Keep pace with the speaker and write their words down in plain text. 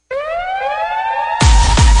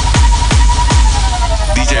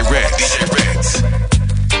Out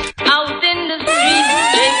in the street,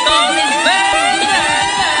 they call it murder.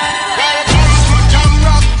 Jam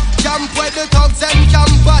rock, jump where the thugs and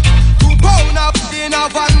camp at. 2 pound up in a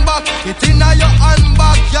van back. It inna your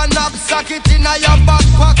handbag, your knapsack, it inna your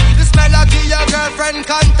backpack. This melody your girlfriend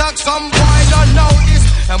contact. Some boy don't know this.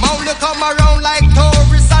 Them only come around like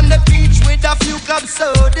tourists on the beach with a few club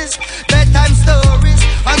sodas, bedtime stories,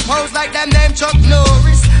 and pose like them name Chuck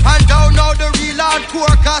Norris. And don't know the real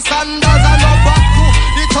hardcore, cause Sanders and no back to.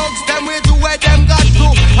 The thugs them we do where them got to.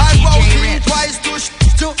 And roasting twice to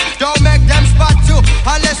to. Don't make them spot you,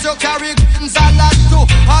 unless you carry guns a lot to.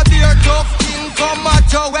 A beer tough thing come at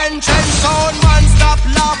you when trench sound man stop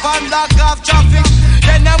laugh and lock off traffic.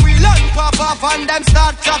 Then them we learn pop off and them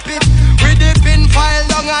start chop it. We dip in file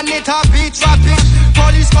long and it a beat traffic.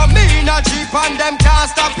 Police come in a jeep and them can't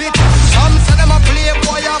stop it. Some say them a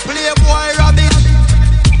playboy rabbit.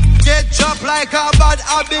 Get chopped like a bad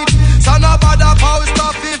habit. So no bother post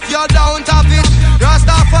up if you don't have it.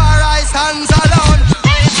 Rastafari stands alone.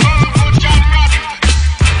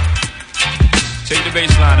 Take the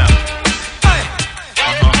bass line out.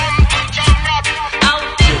 Out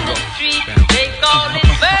in the street, they call it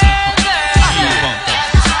murder.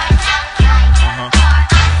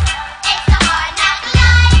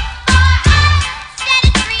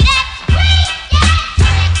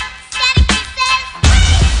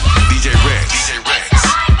 DJ Rex.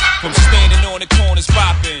 From standing on the corners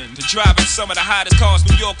popping to driving some of the hottest cars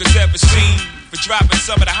New Yorkers ever seen, for dropping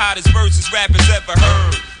some of the hottest verses rappers ever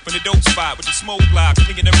heard. From the dope spot with the smoke block,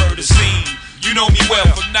 cleaning the murder scene. You know me well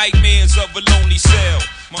from nightmares of a lonely cell.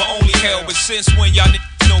 My only hell, but since when y'all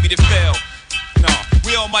niggas know me to fail? Nah,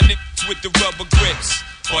 we all my niggas with the rubber grips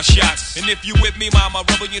or shots. And if you with me, mama,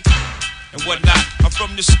 rubber your and whatnot. I'm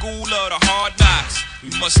from the school of the hard knocks. We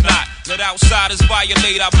must not let outsiders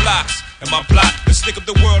violate our blocks. And my block, let's stick up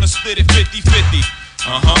the world and split it 50-50.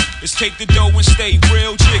 Let's take the dough and stay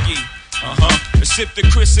real jiggy. Let's sip the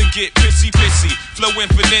Chris and get pissy. Flow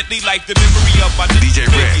infinitely like the memory of my DJ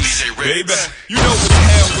Rex. Baby, you know what's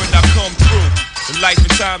hell when I come through. The life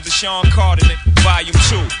and times of Sean Carter, Volume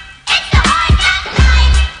 2.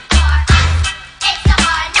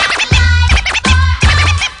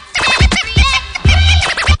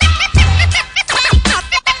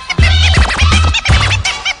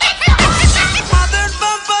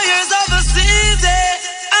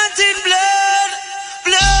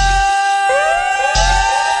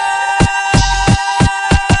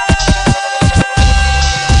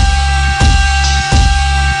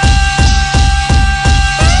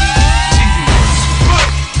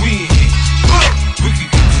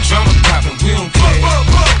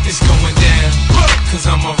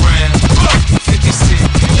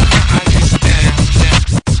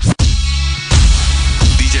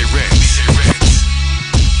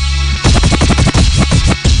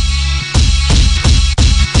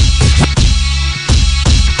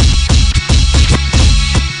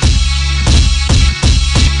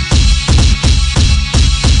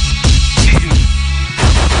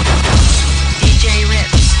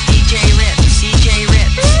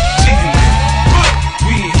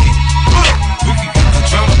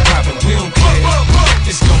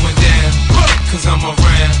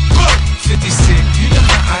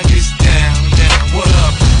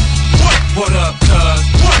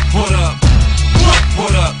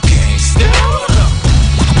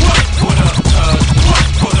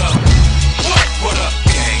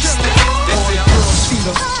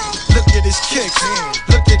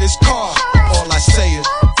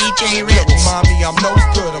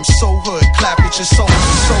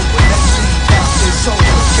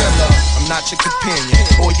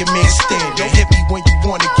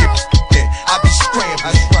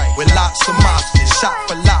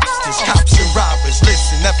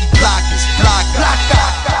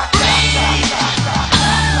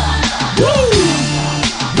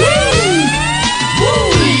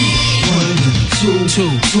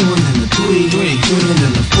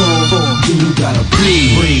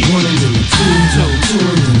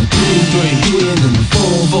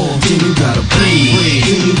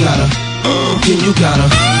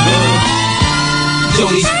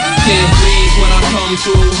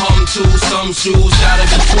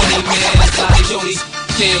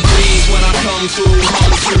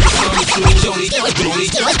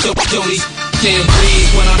 Can't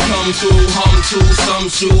breathe when I come through, hum to some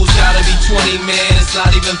shoes. Gotta be 20, man, it's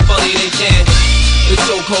not even funny, they can't. The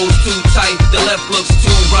chokehold's too tight, the left looks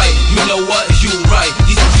too right. You know what, you right,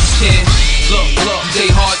 these can't. Look, they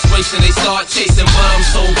hearts racing, they start chasing. But I'm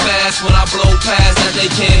so fast when I blow past that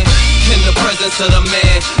they can't. In the presence of the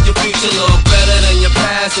man, your future look better than your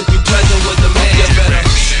past if you present with the man. You better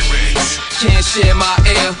Can't share my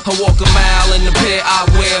air. I walk a mile in the pair I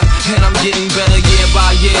wear, and I'm getting better year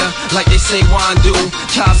by year, like they say wine do.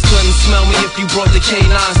 Cops couldn't smell me if you brought the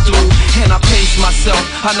K9s through, and I pace myself.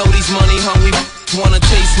 I know these money hungry wanna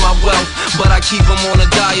taste my wealth, but I keep them on a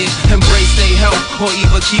diet, embrace they help, or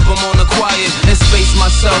even keep them on the quiet, and space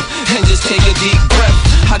myself, and just take a deep breath.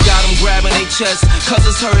 I got them grabbing their chest, cause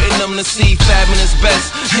it's hurting them to see fabbing is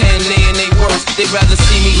best, and they in they worst. They'd rather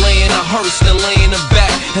see me laying a hearse than laying the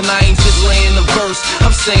back, and I ain't just laying the verse,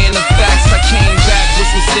 I'm saying the facts. I came back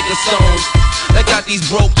with some sicker stones that got these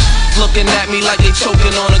broke looking at me like they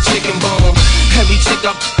choking on a chicken bone. Every chick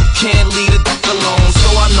up can't leave it alone, so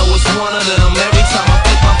I know it's one of them. Every time I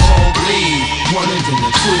pick my phone, bleed. One and then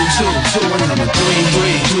the two and then the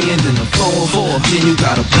three and then the four, then you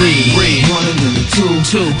gotta breathe. One and then the two and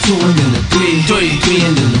then the three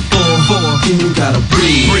and then the four, then you gotta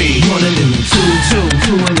breathe. One and then the two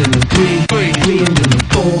and then the three and then the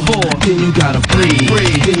four, then you gotta breathe.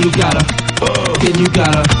 Then you gotta.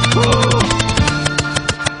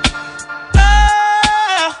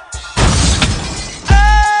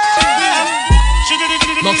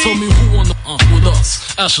 Now tell me who on the with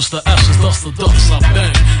us. Ashes to ashes, dust to dust. I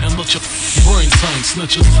bang and let your brain tank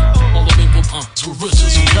snitches. All the people with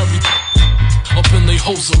riches who carry up in they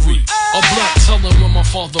hosiery. A black telling when my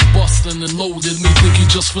father bustin' and loaded me, think he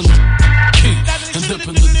just finna key and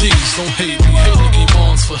dipping the D's. Don't hate me, hate Nicky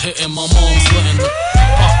Barnes for hitting my mom's letting the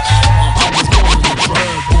pop. I was born in the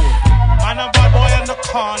bad boy. Man, a bad boy in the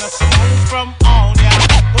corner, so move from on, yeah.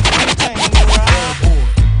 Look at the thing, bad boy.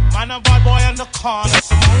 Man, a bad boy in the corner,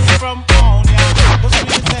 so move from on, yeah. Look at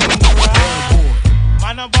the thing, bad boy.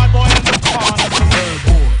 Man, a bad boy in the corner, so bad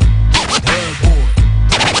boy. Bad boy.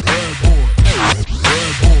 Bad boy.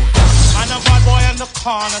 Bad boy. Man, a bad boy in the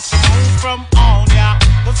corner, so move from on, yeah.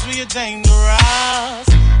 Look at the dangerous.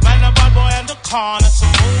 Man, a bad boy in the corner, so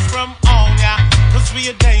move from on, yeah. Look at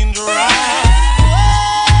the dangerous.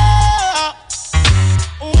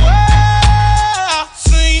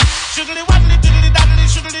 See, sugarly waddly diddly daddly,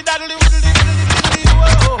 sugarly daddly widdly diddly diddly,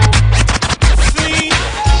 whoa. See,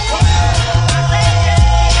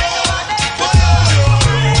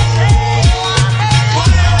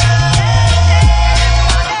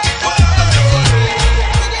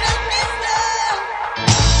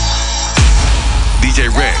 DJ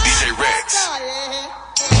Rex.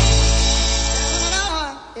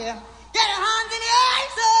 Yeah. Get your hands in the air,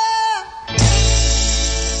 sir.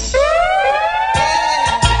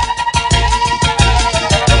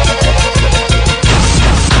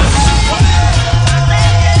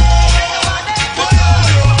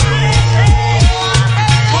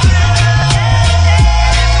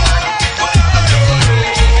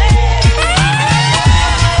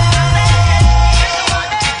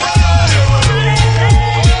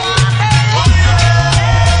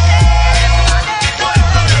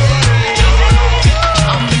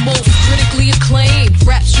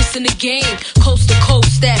 In the game, coast to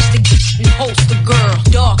coast, stash the and host the girl.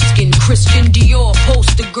 Dark skin, Christian Dior,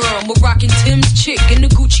 poster girl. Moroccan Tim's chick and the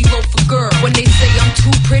Gucci loafer girl. When they say I'm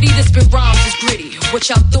too pretty, this spit rhymes is gritty. What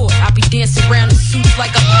y'all thought? I be dancing around in suits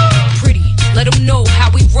like I'm pretty. Let them know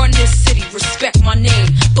how we run this city. Respect my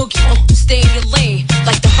name. Boogie, stay in your lane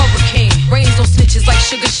like the hurricane. Rains on snitches like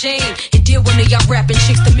Sugar Shane. And deal when they y'all rapping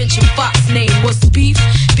chicks to mention Fox name. What's beef?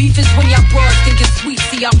 Beef is when y'all broads think it's sweet.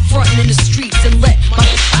 See, I'm frontin' in the streets and let my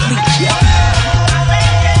sleep.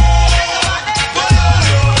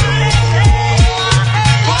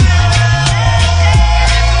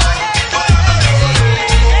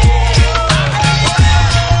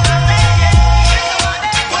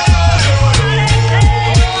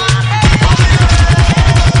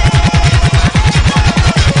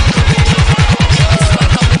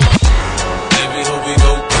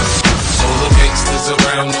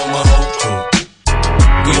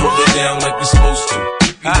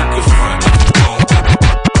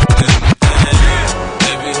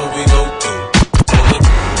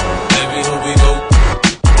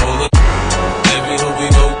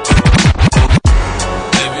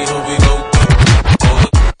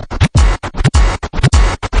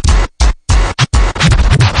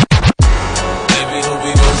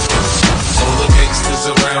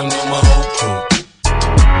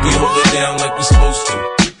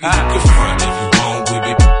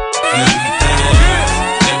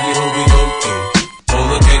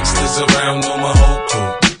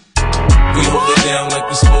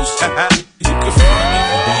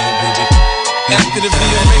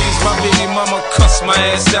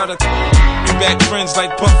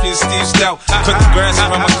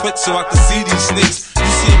 So I can see these snakes. You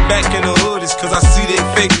see it back in the hood, it's cause I see they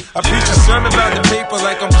fake. I preach a sermon about the paper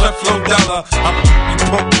like I'm Cleflo Dollar. I'm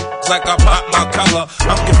pump, like I pop my collar.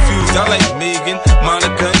 I'm confused, I like Megan,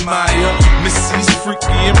 Monica, and Maya. Missy's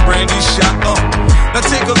freaky and Brandy shot up. Now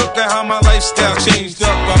take a look at how my lifestyle changed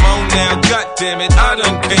up. I'm on now, goddammit, I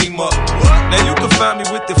done came up. Now you can find me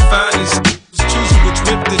with the finest. Choosing which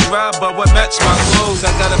whip to drive, but what match my clothes.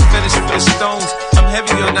 I got a fetish for the stones. I'm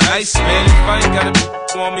heavy on the ice, man. If I ain't got a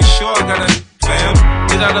on me, sure I got a fam.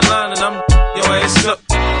 Get out of line and I'm your ass up.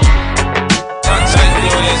 I'll tighten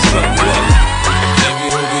your ass up.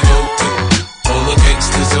 Everywhere we go through, all the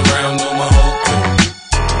gangsters around know my whole crew.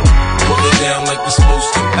 Pull it down like we're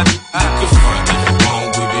supposed to. You can front if you're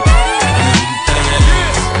wrong with it.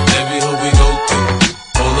 Everywhere we go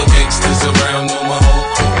through, all the gangsters around know my whole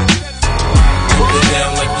crew. Pull it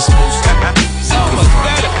down like we're supposed to. You can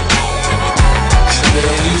front if you're wrong with it. They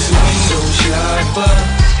use a window shopper.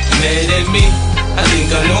 Mad at me, I think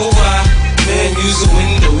I know why. Man, use a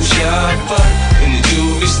window shopper. In the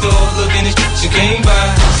jewelry store, looking at shit you can't buy.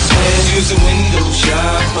 Man, use a window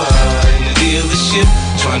shopper. In the dealership,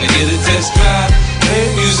 trying to get a test drive. Man,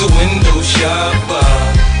 use a window shopper.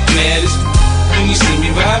 Mad as when you see me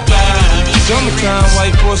ride by. Summertime,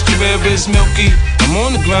 white Porsche Carrera is milky. I'm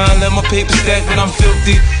on the grind, let my paper stack when I'm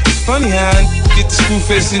filthy. It's funny how I get the screw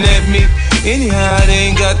facing at me. Anyhow, they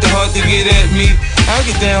ain't got the heart to get at me. I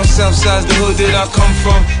get down south side's the hood that I come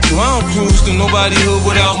from. So I don't cruise through nobody hood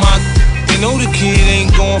without my. They know the kid ain't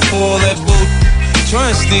going for all that bull. Try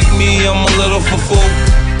and stick me, I'm a little for full.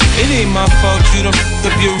 It ain't my fault you done f***ed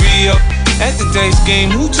up your re-up. At the dice game,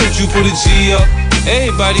 who told you put a G up?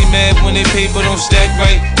 Everybody mad when they paper don't stack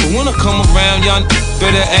right. But when I come around, y'all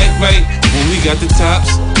better act right. When we got the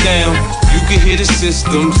tops down, you can hear the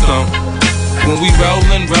system thump. When we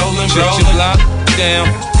rollin', shut your block down.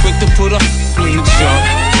 Quick to put up in the jump.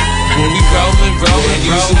 When we rollin',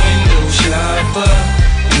 use a window shopper.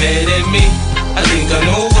 Mad at me, I think I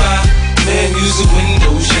know why. Man, use a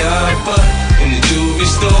window shopper. In the jewelry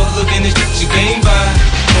store, looking at shit you can't buy.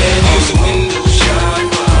 Man, use a window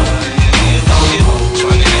shopper. In the dealership,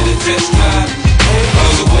 trying to get a test drive. Man,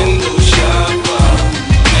 use a window shopper.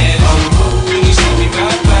 Man, when you see me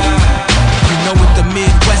ride by. You know what the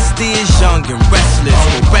Midwest is? Young and restless,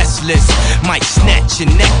 but restless. Might snatch your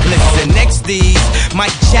necklace, and next these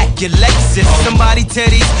might jack your Lexus. Somebody tell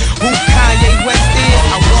these who Kanye West is.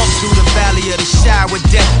 I walk through the valley of the shy where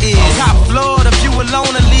death is. Top floor, the view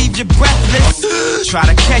alone will leave you breathless. Try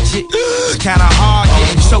to catch it, it's kinda hard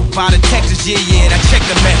getting choked by the Texas. Yeah, and I check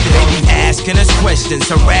the method. They be asking us questions,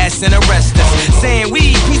 harassing, arrest us, saying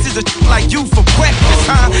we eat pieces of like you for breakfast,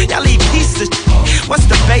 huh? Y'all eat pieces of what's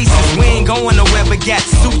the basis? We ain't going nowhere but got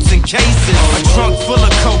suits and cases. A trunk full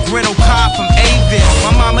of coke, rental car from Avis.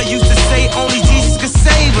 My mama used to say only Jesus could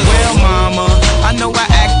save us. Well, mama, I know I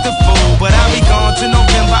act the fool, but I'll be gone to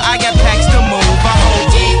November. I got packs to move. I hope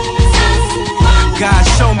God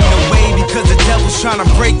show me the way because the devil's trying to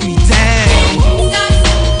break me down.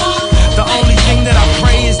 The only thing that I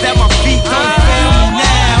pray is that my feet don't fail me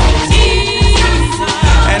now.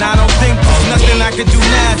 And I don't think there's nothing I can do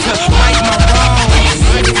now to right my wrongs.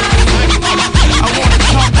 I wanna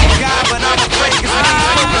talk to God, but I'm afraid cause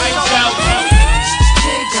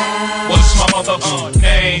what's my motherfucking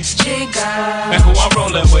name? And who I'm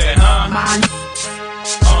rolling with, huh?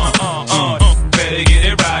 Better get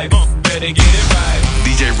it right, better get it right.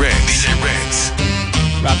 DJ Rex.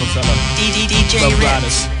 Rockefeller, DJ Love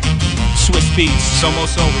Riders, Swiss Beats, it's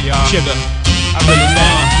almost over, y'all. Sugar, I really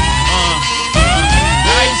want.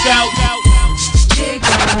 Lights out.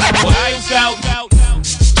 Lights out.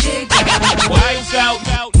 Lights out.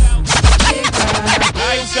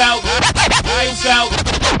 Lights out. Lights out. Lights out.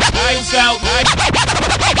 Lights out.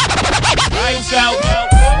 Lights out.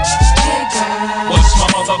 What's my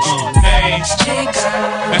motherfucking name?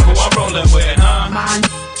 And who I'm rolling with, huh?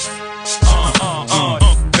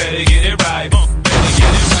 Better get it right. Better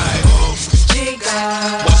get it right.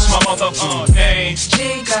 What's my motherfucking name?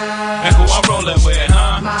 And who I'm rolling with,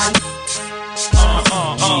 huh?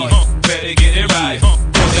 Better get it right.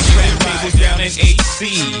 Was down in AC,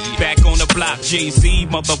 back on the block, Jay-Z,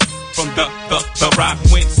 mother from the rock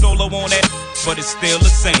went solo on that, but it's still the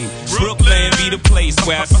same. Brooklyn be the place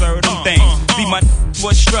where I serve them things. See, my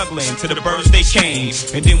was struggling till the birds they came,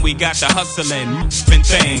 and then we got the hustling and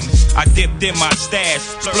things. I dipped in my stash,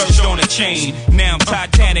 splurged on a chain. Now I'm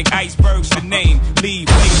Titanic, icebergs the name. Leave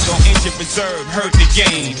niggas on injured reserve, hurt the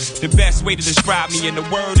game. The best way to describe me in the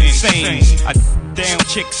word insane. I down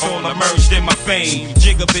chicks all emerged in my fame.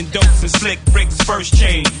 Jig up in dopes and slick bricks, first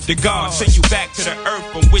chain. The God send you back to the earth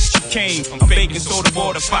from which you came. I'm baking soda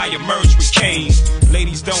water, fire merged with cane.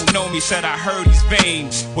 Ladies don't know me, said I heard he's vain.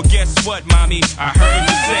 Well, guess what, mommy? I heard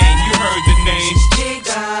the same. You heard the name.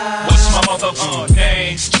 What's my motherfucking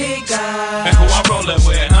name?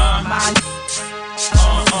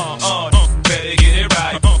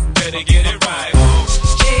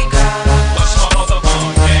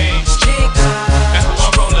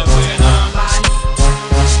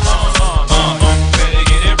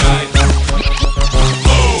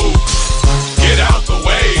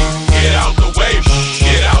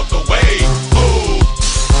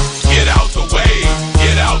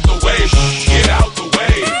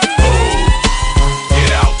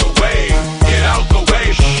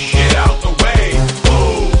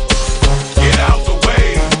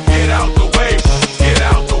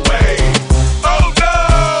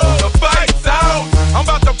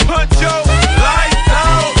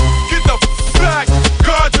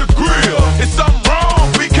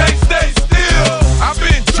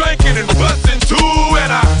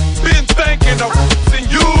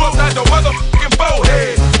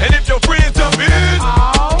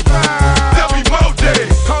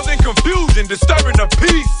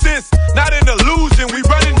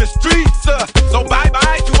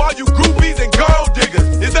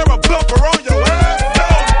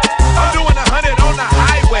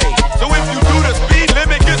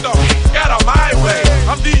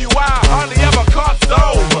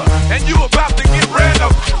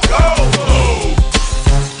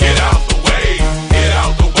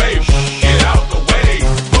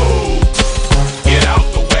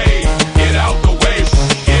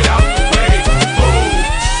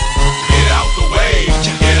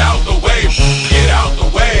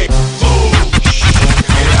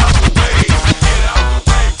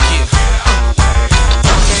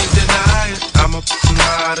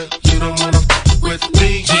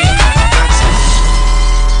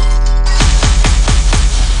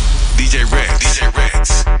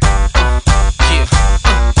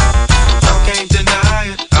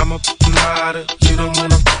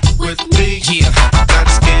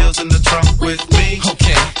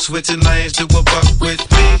 switching lanes to a buck with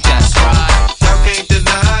me. That's right. Y'all can't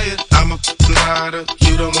deny it. I'm a rider.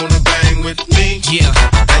 You don't wanna bang with me. Yeah.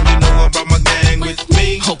 And you know I brought my gang with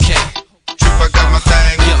me. Okay. Trip, I got my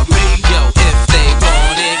thing with me. Yo, if they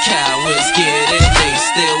want it, cowards get it. They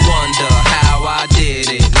still wonder how I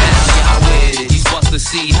did it. Now y'all with it. These busters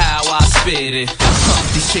see how I spit it.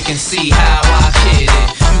 These chickens see how I kid it.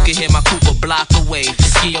 You can hear my Cooper block away.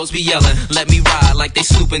 Skios be yelling, let me ride like they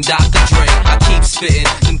snooping Dr. Dre. I keep spitting,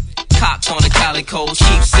 them cocked on the calicos,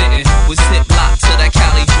 keep sitting. With zip blocks to that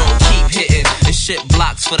Cali drove, keep hitting. And shit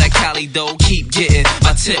blocks for that Cali dough, keep getting.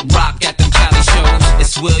 My tip rock at them Cali shows.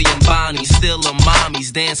 It's William Bonnie, still them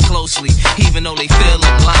mommies, dance closely, even though they feel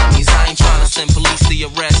them limeys. I ain't trying to send police to your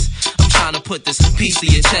arrest. I'm trying to put this piece to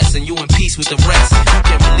your chest and you in peace with the rest. You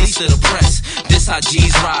can release to the press. This how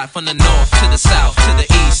G's ride from the north to the south, to the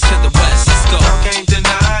east, to the west. Let's go. I can't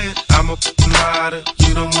deny it. I'm a rider.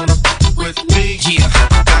 You don't wanna with me. Yeah.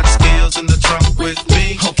 Got skills in the trunk with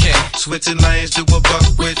me. Okay. Switching lanes to a buck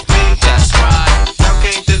with me. That's right. Y'all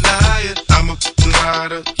can't deny it. I'm a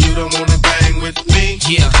rider. You don't wanna bang with me.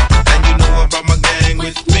 Yeah. And you know I brought my gang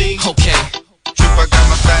with me. Okay. Trip, I got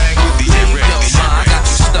my thing with me. Yo, ma, I got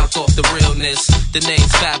you stuck off the realness. The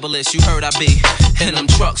name's fabulous, you heard I be in them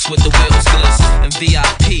trucks with the wheels gliss. And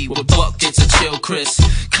VIP with buckets of chill Chris.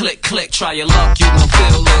 Click, click, try your luck, you gon'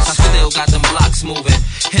 feel this. I still got them blocks moving.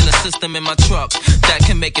 In a system in my truck that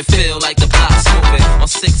can make it feel like the block's moving. On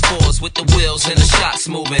 6-4s with the wheels and the shots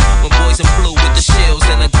moving. When boys in blue with the shields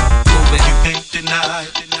and the moving. You can't deny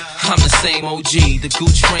it. I'm the same OG. The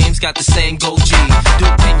Gooch frames got the same Go-G.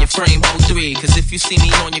 Duke in your frame 03. Cause if you see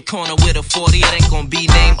me on your corner with a 40, it ain't gon' be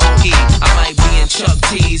named OE. I might be in Chuck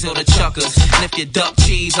T's or the Chuckers. And if you duck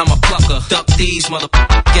cheese, I'm a plucker. Duck these,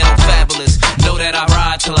 ghetto fabulous. Know that I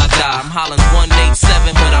ride till I die. I'm hollering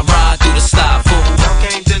 187 when I ride through the style, fool. Y'all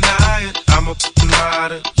can't deny it. I'm a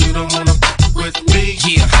rider. You don't wanna with me.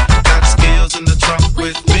 Yeah. Got skills in the trunk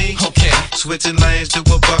with me. Okay. Switching lanes to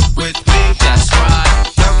a buck with me. That's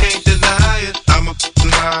right. Y'all can't deny it. I'm a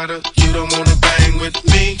rider. You don't wanna bang with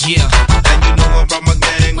me. Yeah. And you know I brought my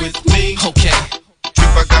gang with me. Okay.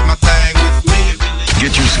 Trip, I got my thing with me.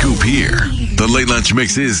 Get your scoop here. The Late Lunch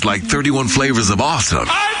Mix is like 31 flavors of awesome.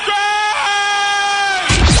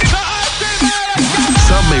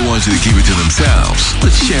 Some may want you to keep it to themselves,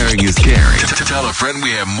 but sharing is caring. Tell a friend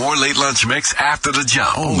we have more Late Lunch Mix after the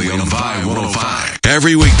jump. Only on Vibe 105.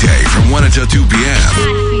 Every weekday from 1 until 2 p.m.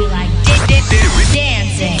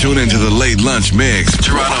 Tune into the Late Lunch Mix,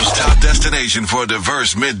 Toronto's top destination for a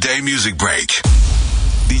diverse midday music break.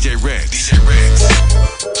 DJ Rex.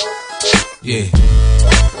 Yeah.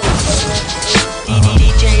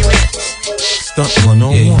 DJ Rex. Stunt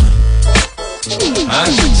 101. I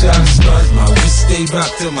shoot y'all to stunt, my wrist stay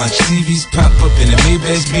rocked till my TVs pop up in the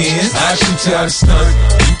Maybach Benz. I shoot y'all to stunt,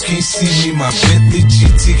 you can't see me, my Bentley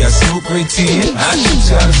GT got smoke right in. I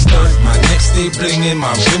shoot y'all to stunt, my neck stay blingin',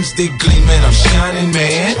 my rims stay gleamin', I'm shining,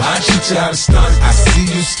 man. I shoot y'all to stunt, I see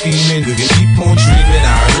you scheming, you can keep on dreaming,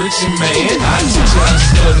 I hurt you, man. I shoot y'all to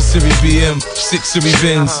stunt, a Series BM, 6 Series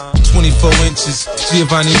Benz, 24 inches,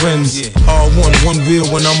 Giovanni rims. All one wheel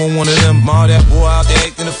when I'm on one of them. All that boy out there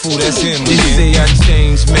acting a fool, that's him. They say I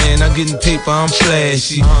changed, man, I'm getting paper, I'm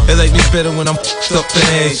flashy. They like me better when I'm up and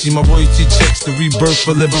ashy. My royalty checks the rebirth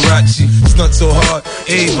for Liberace. Stunt so hard,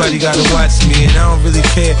 everybody gotta watch me. And I don't really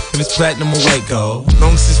care if it's platinum or white gold.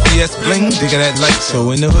 Long as it's BS bling, they got that light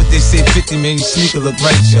show. In the hood they say 50, man, your sneaker look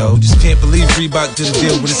right, yo. Just can't believe Reebok did a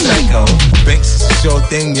deal with a psycho. Banks is a sure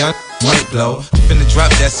thing, y'all might blow. Finna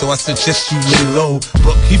drop that, so I suggest you lay low.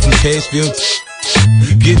 Buck, he from Cashville,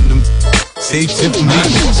 you getting them. Save tip for me. I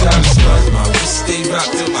shoot y'all to stunt, my wrist stay rocked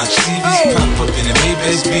till my TVs pop up in the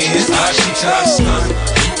Maybach Benz. I shoot y'all to stunt,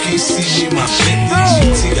 you can't see me, my Bentley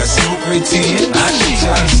GT got smoke right in. I shoot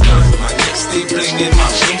y'all to stunt, my neck stay blingin', my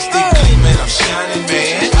rims stay gleamin', I'm shining,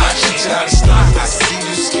 man. I shoot y'all to stunt, I see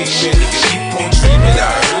you scheming, you can keep on dreaming, I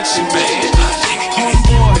hurt you, man.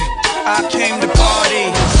 Homeboy, I came to party.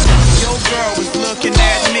 Your girl was looking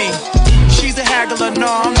at me. She's a haggler, no,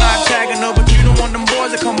 I'm not tagging her, but you don't want them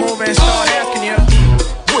boys to come over and start asking you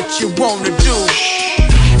what you wanna do,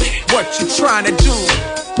 what you trying to do,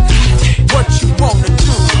 what you wanna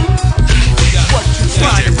do, what you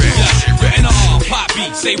trying to do. Written on pop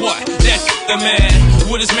beat, say what? That's the man.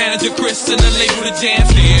 With his manager Chris and the label The Jam,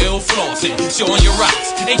 still flossing, showing your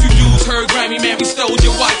rocks. Ain't you dudes heard Grammy, man, we stole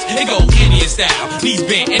your watch. It go Indian style, knees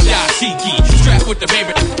bent and dashiki. Strapped with the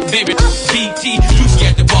baby, BT. Juicy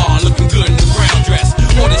at the bar, looking good in the brown dress.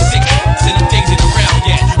 More than 6 and the things in around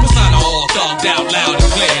yet. Persona all thugged out, loud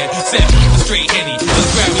and clear. Set the straight Henny,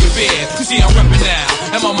 just grab me a beer. You see I'm reppin'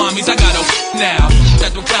 now, and my my mommies, I got a now.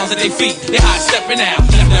 That's what pounds at their feet, they high stepping out.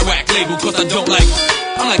 Left that whack label cause I don't like.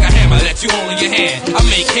 I'm like a hammer that you hold in your hand. I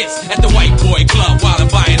make hits at the white boy club while I'm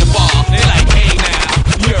buying the bar. They like, hey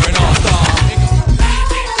now, you're an all-star.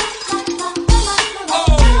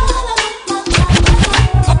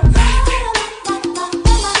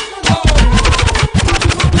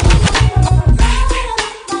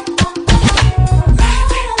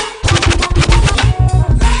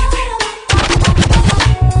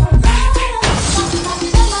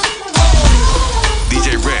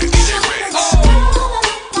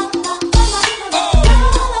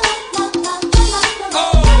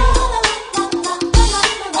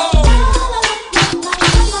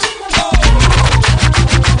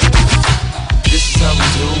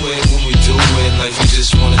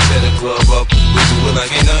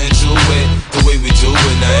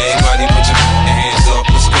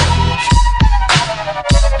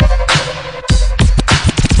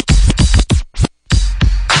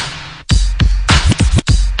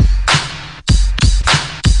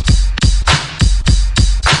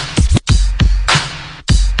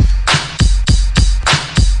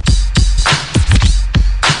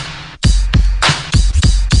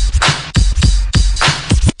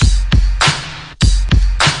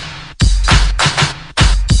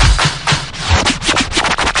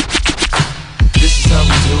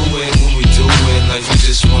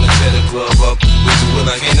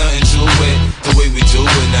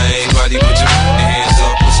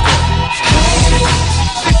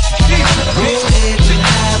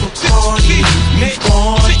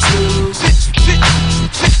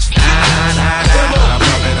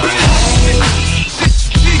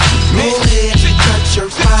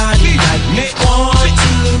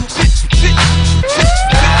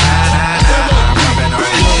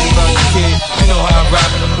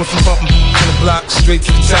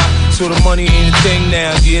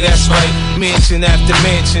 Mansion after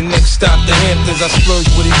mansion, next stop the Hamptons. I splurge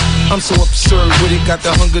with it, I'm so absurd with it. Got the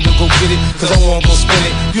hunger to go get it, cause I won't go spend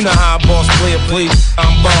it. You know how a boss player plays, I'm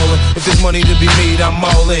ballin'. If there's money to be made, I'm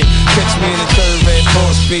all in. Catch me in the third red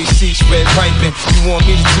boss, base seats, red piping. You want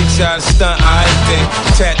me to teach you how to stunt, I ain't then.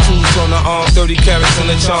 Tattoos on the arm, 30 carats on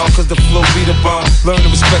the charm, cause the flow be the bomb. Learn to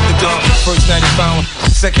respect the dawn. First night he found,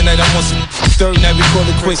 second night I want some. Third night we call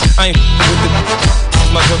it quits. I ain't with the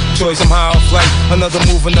my good choice, I'm high off life. Another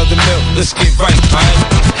move, another mill, let's get right,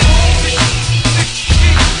 alright?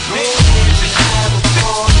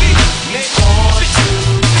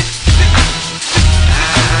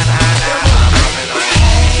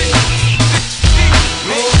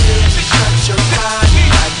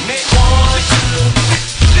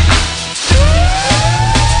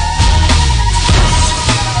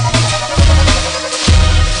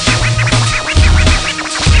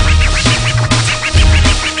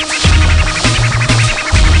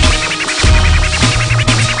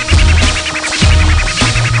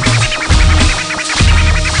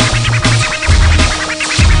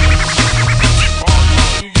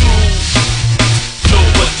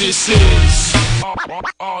 This is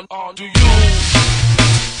on do you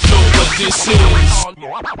know what this is on do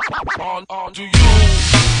you on do you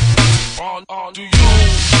on do you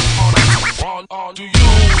on do you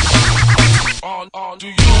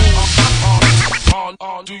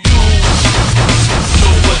on do you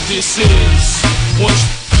know what this is?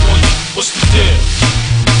 What's the deal?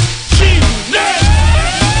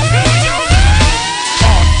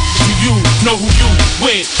 Do you know who you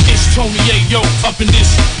with? It's Tony Ayo up in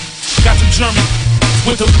this. Got some German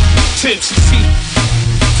with them tips, see,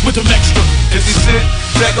 with them extra. If you sit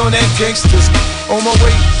back on that gangsters, on my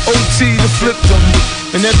way, OT to flip them.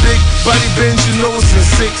 And that big body bend, you know it's in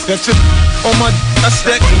six. That chip on my, I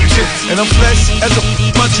stack them chips. And I'm flash as a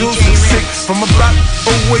my jewels in six. From a block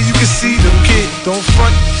away, you can see them kid. Don't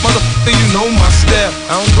front, motherfucker, you know my style.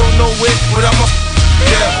 I don't go nowhere without my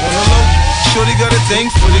yeah, on the low. Shorty got a thing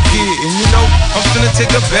for the kid. And you know, I'm finna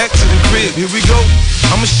take her back to the crib. Here we go,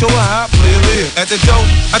 I'ma show her how I play live. At the door,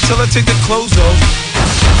 I tell her take the clothes off.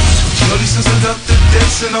 Shorty since I got the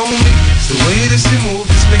dancing on me. It's the way that she moves,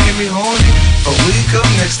 it's making me horny. I wake up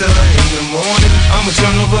next to her in the morning. I'ma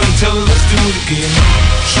turn over and tell her let's do it again.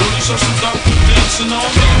 Shorty since I got the dancing on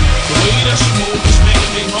me. The way that she moves is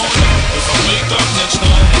making me horny. If I wake up next to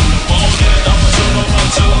her in the morning, I'ma turn over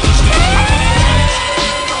and tell her let's do it again.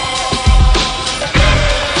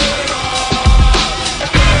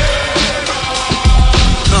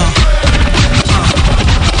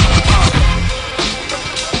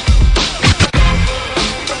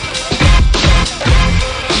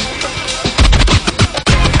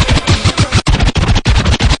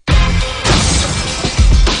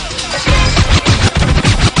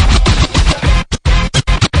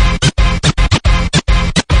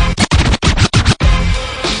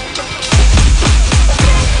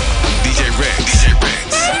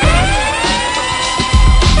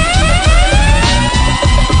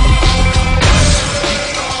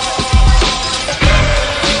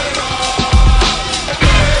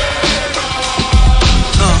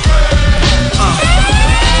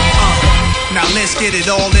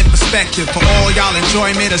 all in perspective. For all y'all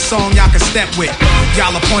enjoyment, a song y'all can step with.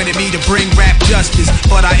 Y'all appointed me to bring rap justice,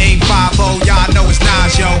 but I ain't 5-0, y'all know it's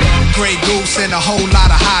Nas, yo. Grey Goose and a whole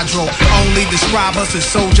lot of hydro. Only describe us as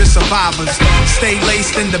soldier survivors. Stay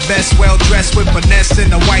laced in the best, well dressed with finesse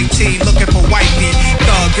in a white tee, looking for white meat.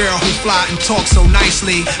 Thug girl who fly and talk so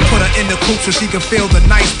nicely. Put her in the coupe so she can feel the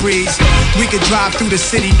nice breeze. We could drive through the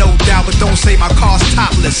city, no doubt, but don't say my car's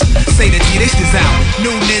topless. Say the this is out.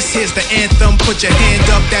 Newness, here's the anthem. Put your hand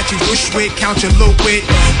up that you wish with, count your loot with.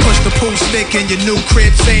 Push the pool stick in your new crib,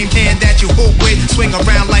 same hand that you hoop with. Swing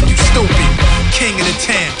around like you stupid. King of the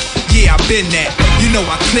town, yeah, I been that. You know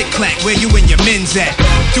I click clack, where you and your men's at.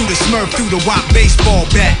 Through the Smurf, through the WAP baseball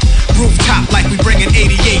bat. Rooftop like we bringing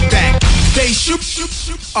 88 back. They shoot,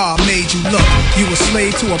 made you look. You a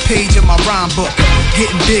slave to a page in my rhyme book.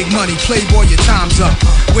 Getting big money, playboy, your time's up.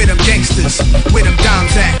 Where them gangsters, where them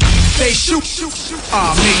dimes at? They shoot,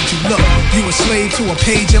 made you look. You a slave to a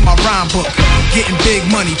page in my rhyme book. Getting big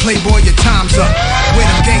money, playboy, your time's up. Where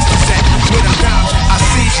them gangsters at? Where them dimes at? I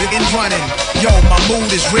see you in running. Yo, my mood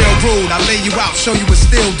is real rude. I lay you out, show you what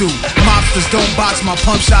still do. Mobsters don't box, my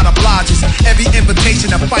pump shot obliges. Every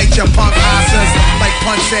invitation to fight your punk asses. Like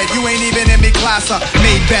Punch said, you ain't even in me class.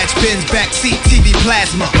 Made batch bins, backseat, TV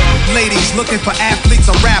plasma. Ladies looking for athletes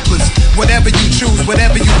or rappers. Whatever you choose,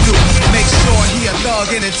 whatever you do, make sure he a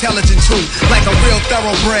thug and intelligent too, like a real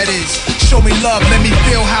thoroughbred is. Show me love, let me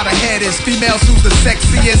feel how the head is. Females who's the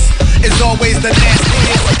sexiest is always the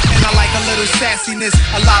nastiest. And I like a little sassiness,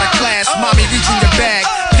 a lot of class. Mommy reaching your bag,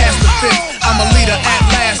 past the fifth. I'm a leader at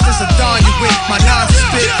last. This a dawn you with my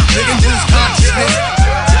non-spit. Nigga lose consciousness.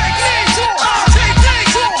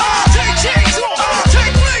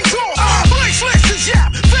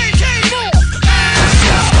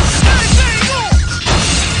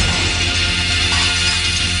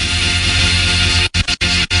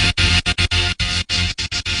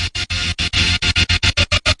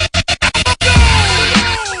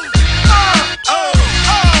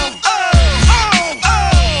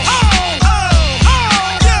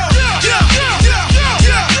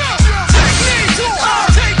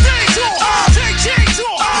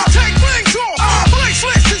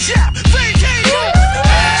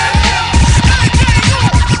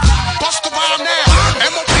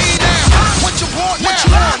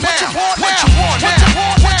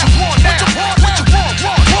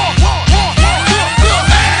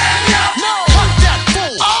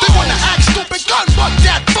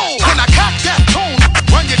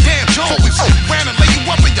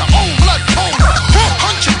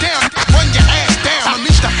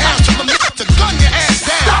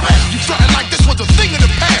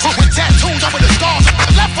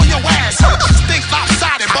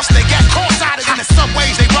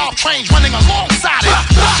 Trains running alongside it.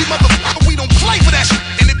 See, motherfucker, we don't play for that shit.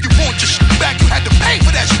 And if you want your shit back, you had to pay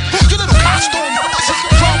for that shit. Your little costume,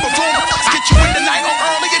 drama room, get you in the night or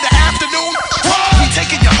early in the afternoon. We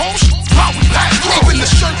taking your whole shit while we pass through. Keeping the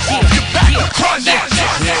shirt off your back, run that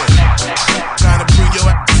shit. Trying to bring your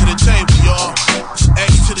ass to the table, y'all.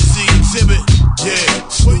 X to the Z exhibit, yeah.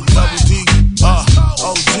 Sweet Double D,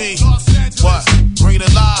 OG. What? Bring it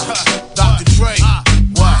alive, Dr. Dre.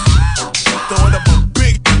 What? Throwing up a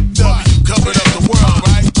big W, covered up the world,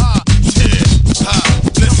 right? Yeah,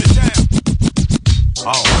 listen.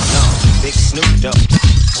 Oh no, Big Snoop Dogg.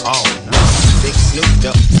 Oh no, Big Snoop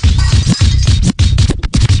Dogg.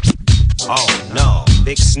 Oh no,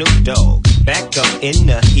 Big Snoop Dogg. Back up in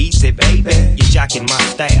the easy, baby. You're jocking my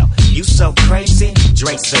style. You so crazy.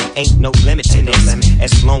 Dre say ain't no limit to this.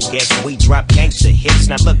 As long as we drop gangsta hits.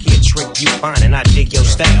 Now look here, trick, you fine and I dig your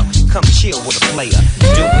style. Come chill with a player.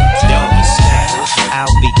 Do it, doggy style. I'll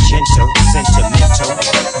be gentle, sentimental.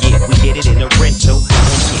 Yeah, we get it in a rental.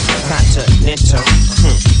 Continental.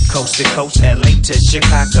 Coast to coast, LA to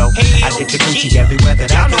Chicago. I get the Gucci everywhere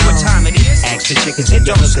that I go. Y'all know what time it is. Ask the chickens and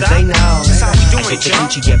youngsters, cause they know. That's how we doing it, y'all. I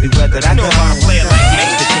get the Gucci everywhere that I go. About a player like me.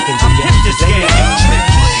 Ask the chickens and youngsters, they know.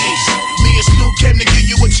 Me and Snoop came to give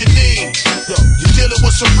you what you need. Yo, you're dealing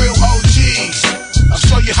with some real OGs. I'll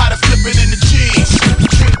show you how to flip it in the G's.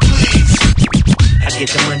 Trick, please. I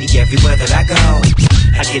get the money everywhere that I go.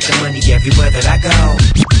 I get the money everywhere that I go.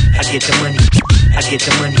 I get the money. I get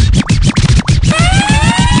the money.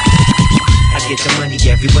 I get the money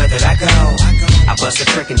everywhere that I go. I bust a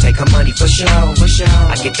trick and take her money for show.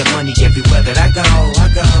 I get the money everywhere that I go.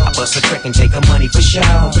 I bust a trick and take her money for show.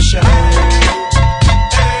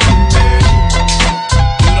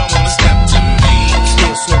 You don't wanna step to me.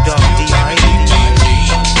 Still Snoop Dogg, D.R.E.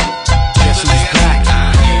 Guess who's back?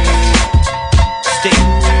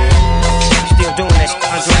 Still doing that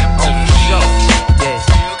Andre on the show. Yeah.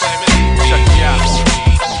 Check me out.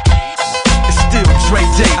 It's still Dre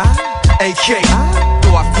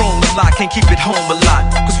lot.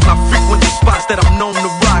 Cause when I frequent the spots that I'm known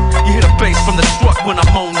to rock, you hear the bass from the truck when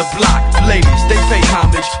I'm on the block. Ladies, they pay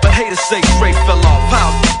homage, but haters say Dre fell off.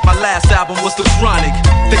 How? My last album was The Chronic.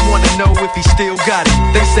 They wanna know if he still got it.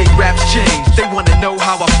 They say raps change, they wanna know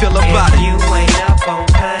how I feel about it. You ain't up on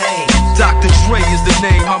pain. Dr. Dre is the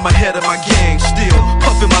name, I'm ahead of my game. Still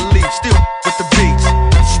puffin' my leaf, still with the beats.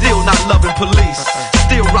 Still not loving police.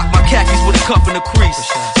 Still rock my khakis with a cuff and a crease.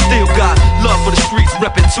 Still got love for the streets,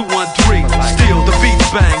 reppin' 213. Still the beats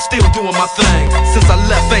bang, still doing my thing. Since I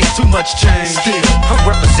left, ain't too much change. Still I'm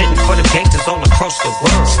representing for the gangsters all across the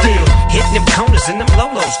world. Still hitting them corners and them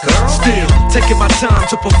lolos, girl. Still taking my time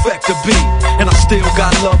to perfect the beat. And I still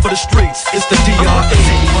got love for the streets. It's the DRE. I'm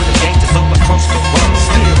representing for the gangsters all across the world.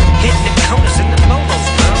 Still hitting them corners and them lolos,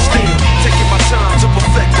 girl. Still taking my time to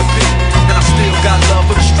perfect the beat. And I still got love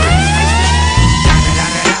for the streets.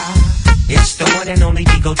 It's the one and only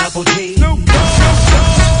Digo Double G. You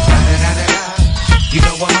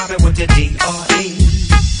know I'm mobbing with the D.R.E.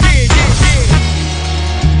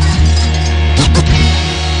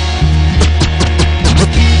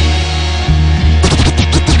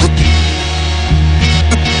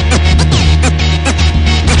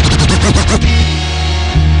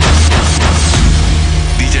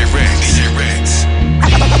 DJ Rex.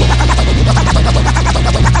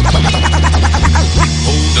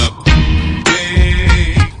 Hold up.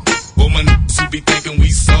 Hey, woman, who be thinking we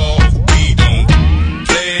soft, we don't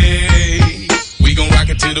play. We gon' rock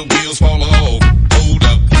it till the wheels fall off. Hold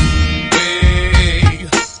up. Hey,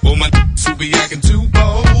 woman, who be acting too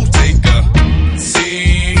bold, take a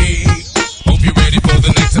seat. Hope you're ready for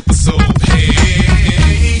the next episode.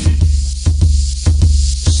 Hey,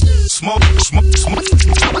 smoke, smoke, smoke,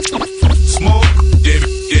 smoke,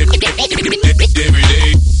 every day, every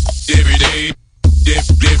day. Every day,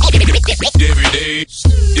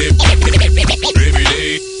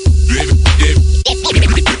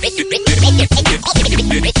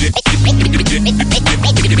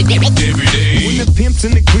 When the pimp's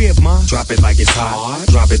in the crib, ma, drop it like it's hot.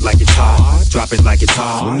 Drop it like it's hot. Drop it like it's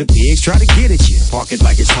hot. When the pigs try to get at you, park it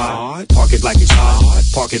like it's hot. Park it like it's hot.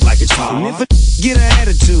 Park it like it's hot. And if a get an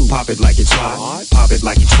attitude, pop it like it's hot. Pop it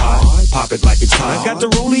like it's hot. Pop it like it's hot. I got the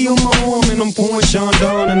rollie on my arm and I'm pouring Sean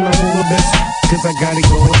down and I'm all the best. Cause I got it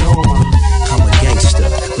going on. I'm a gangster,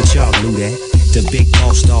 but y'all knew that. The big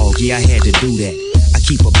boss dog, yeah, I had to do that. I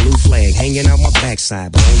keep a blue flag hanging out my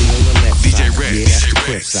backside, but only on the left DJ side. Rex, yeah, that's the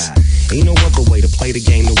cliff side. Ain't no other way to play the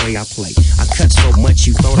game the way I play. I cut so much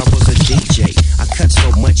you thought I was a DJ. I cut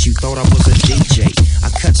so much you thought I was a DJ. I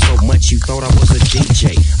cut so much you thought I was a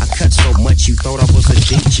DJ. I cut so much you thought I was a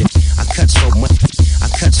DJ. I cut so much. I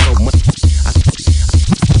cut so much. I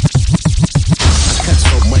cut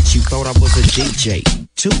so much you thought I was a DJ.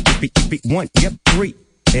 2, 1, yep, 3.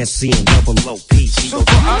 SC and double OP. Super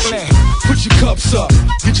ugly. Put your cups up,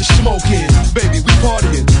 get your smoke in. Baby, we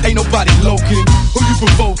partying, ain't nobody loking. Who you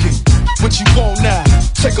provoking? What you want now?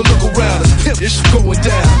 Take a look around, it's pimp, it's going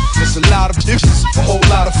down. There's a lot of bitches, a whole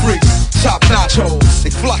lot of freaks. Top nachos,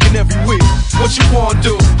 they flocking every week. What you wanna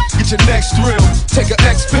do? Get your next thrill. Take an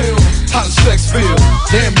X pill, how does sex feel?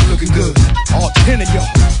 Damn, you looking good. All 10 of y'all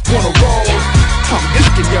wanna roll. I'm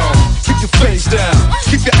asking y'all, keep your face down,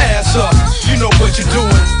 keep your ass up. You know what you're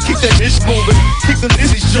doing. Keep that bitch moving, keep them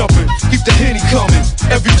izzies jumping, keep the Henny coming.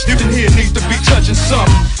 Every dude in here needs to be touching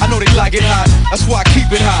something. I know they like it hot, that's why I keep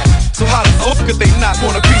it hot. So how the fuck could they not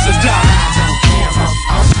want a piece of dime? I don't care of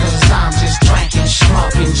cause I'm just drinking,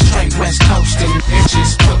 smoking, straight west coasting.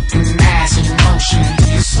 Bitches putting ass in motion.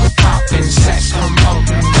 It's a poppin', sex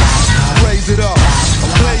promoting. Raise it up,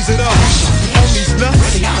 blaze it up. On these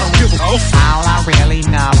nuts, I don't give a fuck. All I really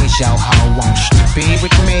know is your hoe wants to be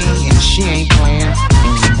with me, and she ain't playing.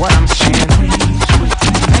 And what I'm saying, for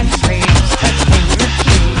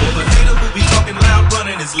the hater who be talking loud,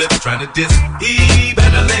 running his lips, trying to diss, he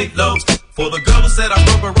better lay low. For the girl who said I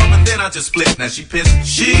broke her up and then I just split, now she pissed,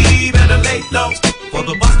 she better lay low. For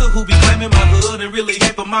the buster who be claiming my hood and really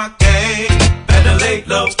hate for my gang, better lay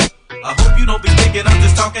low. I hope you don't be thinking I'm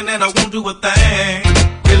just talking and I won't do a thing.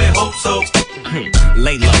 Really hope so.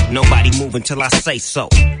 Lay low, nobody move until I say so.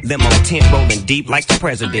 Limo 10 rolling deep like the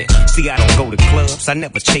president. See, I don't go to clubs, I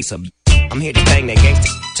never chase a. I'm here to bang that gangsta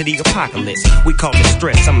to the apocalypse. We call it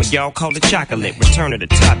stress, some of y'all call it chocolate. Return of the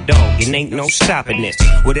top dog, it ain't no stopping this.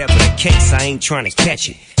 Whatever the case, I ain't trying to catch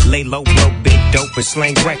it. Lay low, blow big dope and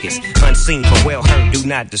slang records. Unseen but well heard, do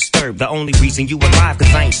not disturb. The only reason you alive,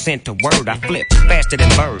 cause I ain't sent a word. I flip faster than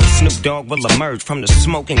birds. Snoop Dogg will emerge from the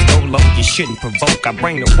smoke and go low. You shouldn't provoke, I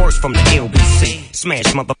bring the worst from the LBC.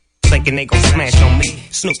 Smash mother thinking they gon' smash on me.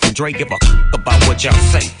 Snoop and Dre give a about what y'all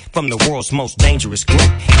say. From the world's most dangerous group,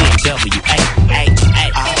 NWA.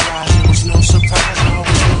 It was no surprise, I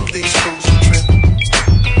always knew these fools would trip.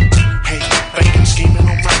 Hey, faking, scheming on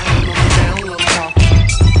my hand, on the down low talk.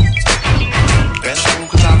 Best move,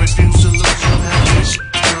 cause I refuse to lose on how this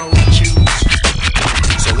girl would choose.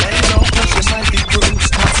 So lay low, cause you might be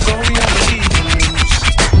bruised. Top story on the evening news.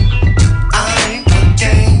 I ain't the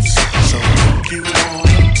games, so if you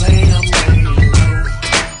wanna play, I'm ready to roll.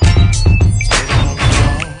 Get on the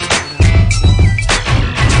floor.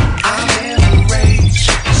 I'm in a rage,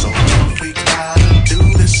 so if we gotta do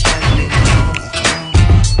this, let me know.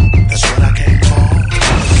 That's what I came for.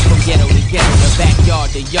 From ghetto to ghetto, the backyard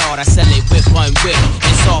to yard, I sell it whip on whip.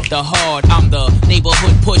 It's off the hard, I'm the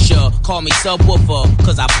neighborhood pusher. Call me subwoofer,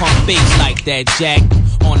 cause I pump bass like that, Jack.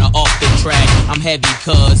 On or off the track, I'm heavy,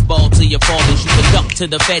 cuz ball to your fathers, you can duck to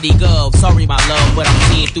the Fetty Gov. Sorry, my love, but I'm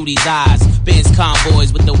seeing through these eyes. Benz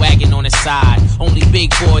convoys with the wagon on the side. Only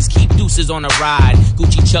big boys keep deuces on the ride.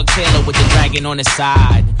 Gucci Chuck Taylor with the dragon on the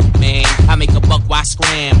side. Man, I make a buck, why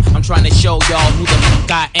scram? I'm trying to show y'all who the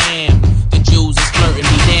fuck I am. The Jews is flirting,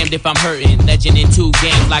 be damned if I'm hurting. Legend in 2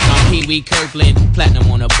 games like I'm Pee Wee Kirkland.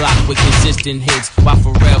 Platinum on the block with consistent hits. While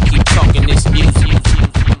Pharrell keep talking this music.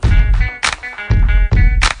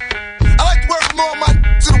 I like to work more on my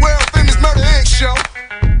to the world famous Murder Inc. show.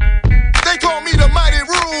 They call me the Mighty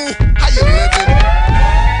Rule. How you living?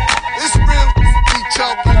 It's real, keep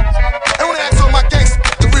talking. I wanna ask all my gangsters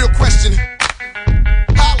the real question.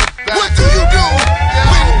 Holla back. What do you do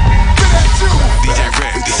when that you?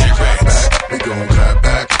 DJ Rex. We gon' clap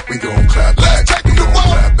back. We gon' clap back. Let's take it to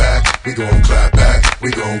clap back. We gon' clap back.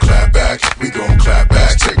 We gon' clap back. We gon' clap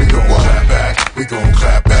back. Take it to clap back. We gon'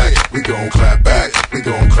 clap back. We gon' clap back. We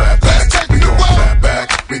gon' clap back. We gon' clap back.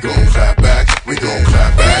 We gon' clap back. We gon'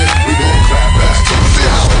 clap back. We gon' clap back. See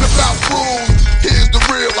how I'm about rules. Here's the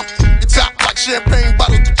real. I'm top like champagne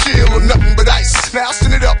bottles to chill or nothing but ice. Now I'll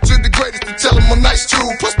send it up to the greatest to tell them I'm nice too.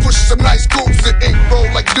 Plus push some nice groups that ain't roll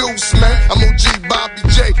like deuce, man. I'm OG Bobby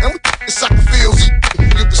J. And we the soccer fields.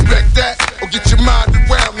 You respect that or get your mind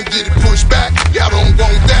around and get it pushed back. Y'all don't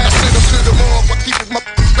want that. I send them to the mall. I keep it my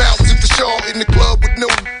bounce at the shawl in the club with no.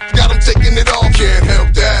 Got them taking it all. Can't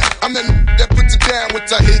help that. I'm that puts it down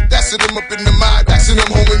once I hit. That's it. I'm up in the mind. Axing them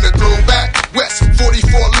home in the throwback. West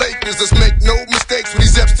 44 Lakers. Let's make no mistakes when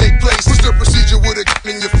these F's take place. What's the procedure with a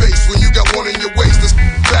in your face when you got one in your waist? Let's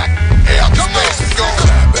back. Hey, out the space. We gon'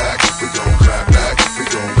 clap back. We gon' clap back. We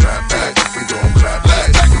gon' clap back. We gon' clap back.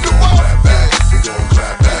 We gon' clap back. We gon'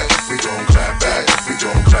 clap back. We gon' clap back. We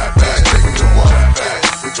gon' clap back. Take it to clap back.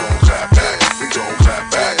 We gon' clap back. We gon' clap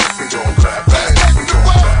back. We gon' clap back. We gon'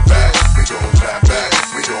 clap back. We gon' clap back.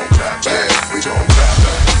 We gon' clap back. We gon' clap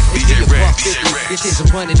back. DJ Rex. This is a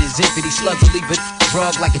run, it is empty. Slugs leave it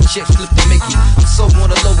drug like a chip slip to Mickey. I'm so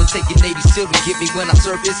on the low and taking Navy SEAL to get me when I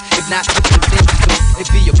surface. If not, it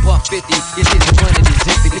be a buck 50. This is a run, it is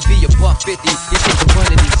empty. It be a buck 50. This is a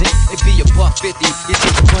run, it is empty. It be a buck 50. This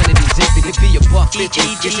is a run, it is empty. It be a buck 50.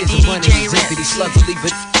 This is a run, it is empty. These slugs leave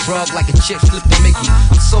it drug like a chip slip to Mickey.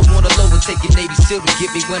 I'm so on the low and taking Navy SEAL to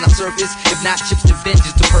get me when I surface. If not, chips to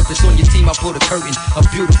vengeance to purpose. On your team, I put a curtain, a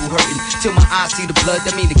beautiful hurting. Till my eyes see the blood,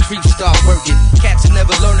 that mean the creeps start working. Cats are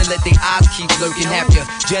never learning, let their eyes keep lurking. Have your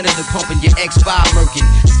janitor pumping, your X5 murking.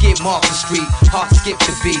 Skip off the street, heart skip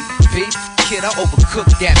the beat. Beat, kid, I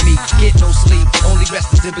overcooked that meat. Get no sleep, only rest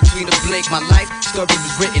is in between a blink. My life story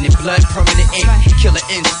was written in blood, permanent ink. Killer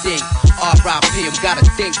instinct, R.I.P. I'm gotta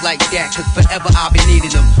think like that, cause forever I'll be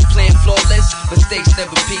needing them. Playing flawless, mistakes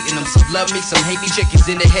never beating them. Some love me, some hate me, chickens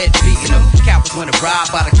in the head beating them. Cowards wanna ride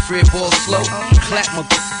by the crib all slow. Clap my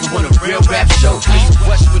want a real rap show. Listen,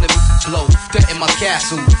 watch when the blow, threaten my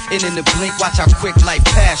castle. And in the blink, watch how quick life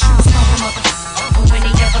pass you. When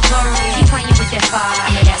they ever learn, keep playing with that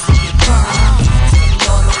fire, that's a big burn.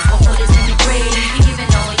 Semi-autos, but what is in the grave? We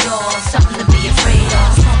giving all y'all something to be afraid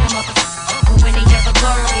of. When they ever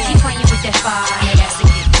learn, keep playing with that fire, that's a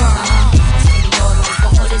big burn. Semi-autos,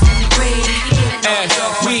 but what is in the grave? We giving all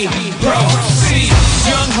y'all we proceed.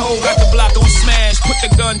 Young ho got the block on smash. Put the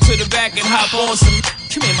gun to the back and hop on some.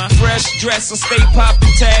 Come here, my fresh dress, I stay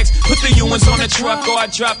popping tags. Put the Ewans on the truck or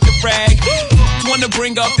I drop the rag. Wanna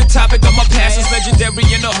bring up the topic of my past. It's legendary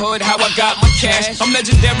in the hood, how I got my cash. I'm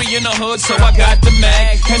legendary in the hood, so I got the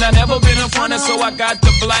mag. And I never been in front of, so I got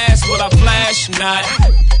the blast. Will I flash? Not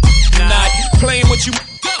playing with you.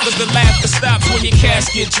 Cause the laughter stops when your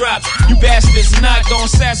casket drops. You bastards not gon'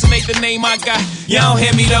 assassinate the name I got. Y'all don't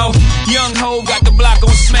hear me though. Young ho got the block on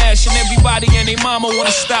smash, and everybody and their mama wanna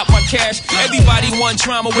stop my cash. Everybody want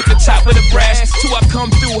drama with the top of the brass. Till I come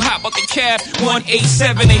through, hop up the cab,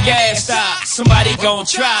 187 and gas. Stop, somebody gon'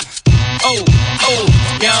 try. Oh,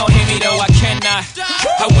 y'all don't hear me though. I cannot,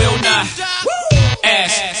 I will not.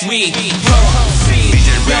 Ask me.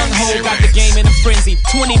 Young ho got the game in a frenzy.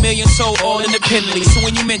 20 million sold all independently. So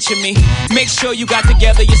when you mention me, make sure you got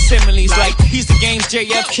together your similes. Like he's the game's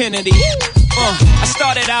JF Kennedy. I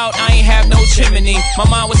started out, I ain't have no chimney. My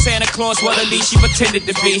mom was Santa Claus, well at least she pretended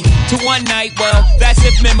to be. To one night, well, that's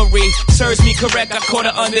if memory serves me correct. I caught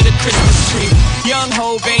her under the Christmas tree. Young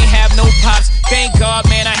ho ain't have no pops. Thank God,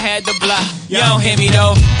 man, I had the block. Y'all don't hear me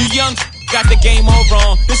though. You young got the game all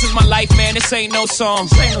wrong. This is my life, man. This ain't no song.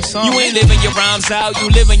 You ain't living your rhymes out. You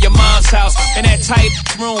live in your mom's house. In that tight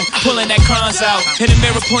room, pulling that crayons out. In the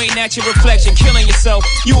mirror, pointing at your reflection, killing yourself.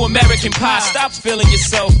 You American Pie, stop feeling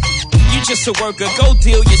yourself. You just a worker, go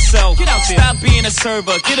deal yourself. Get out, stop being a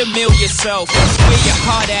server, get a meal yourself. Where your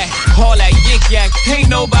heart at? All that yik yak. Ain't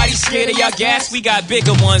nobody scared of y'all gas. We got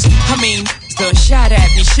bigger ones. I mean, done shot at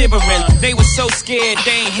me shivering. They were so scared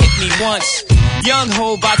they ain't hit me once. Young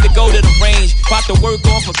ho about to go to the range, about to work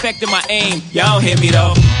on perfecting my aim. Y'all don't hear me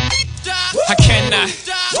though. I cannot.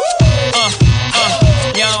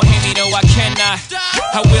 Y'all don't hear me though. I cannot.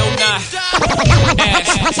 I will not.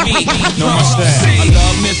 Ask me. No mistake. I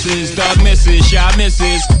love misses, dog misses, shy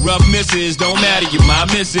misses, rough misses. Don't matter, you're my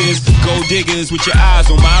misses. Gold diggers with your eyes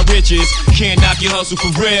on my riches. Can't knock your hustle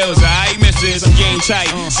for reals. I ain't misses. I'm game tight.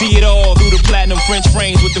 See it all through the platinum French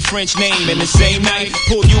frames with the French name. And the same night,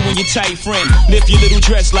 pull you and your tight friend. Lift your little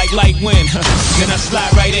dress like light wind. Then I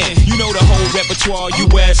slide right in. You know the whole repertoire.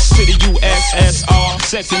 US to the USSR.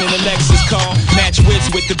 Sexing in a Lexus car. Match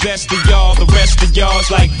wits with the best of y'all. The rest of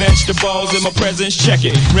y'all's like vegetables in my presence. Check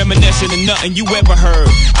it. Reminiscent of nothing you ever heard.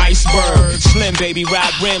 Iceberg. Slim baby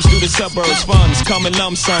ride rims through the suburbs. Funds come in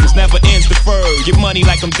lump sums. Never ends deferred. Get money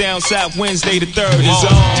like I'm down south. Wednesday the 3rd is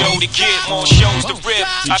on. Dough to get, more shows to rip.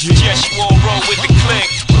 I suggest you all roll with the click.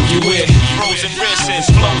 Who you with? Frozen wrists,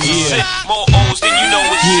 flows and sip. More O's than you know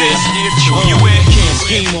exist. Who you with? Can't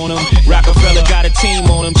scheme on them. Rockefeller got a team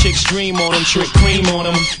on them. Chicks dream on them. Trick cream on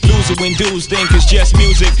them. Loser when dudes think it's just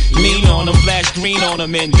music. Lean on them. Flash green on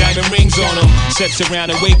them. And diamond rings on them. Sets around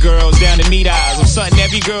and wait girls down to meet eyes. I'm something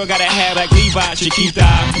every girl gotta have like Levi. Chiquita,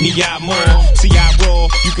 me out more. See I roll.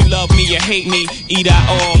 You can love me or hate me. Eat I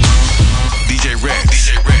all. DJ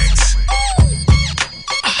Rex.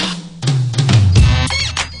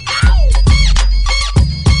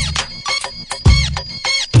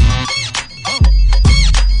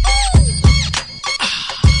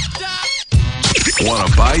 Want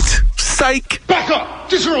a bite? Psych! Back up!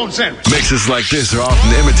 Get your own sandwich! Mixes like this are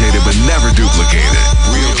often imitated but never duplicated.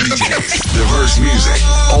 Real DJs, diverse music.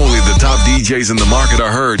 Only the top DJs in the market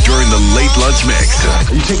are heard during the late lunch mix.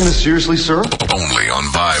 Are you taking this seriously, sir? Only on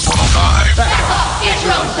Vibe 105. Get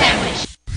your own sandwich!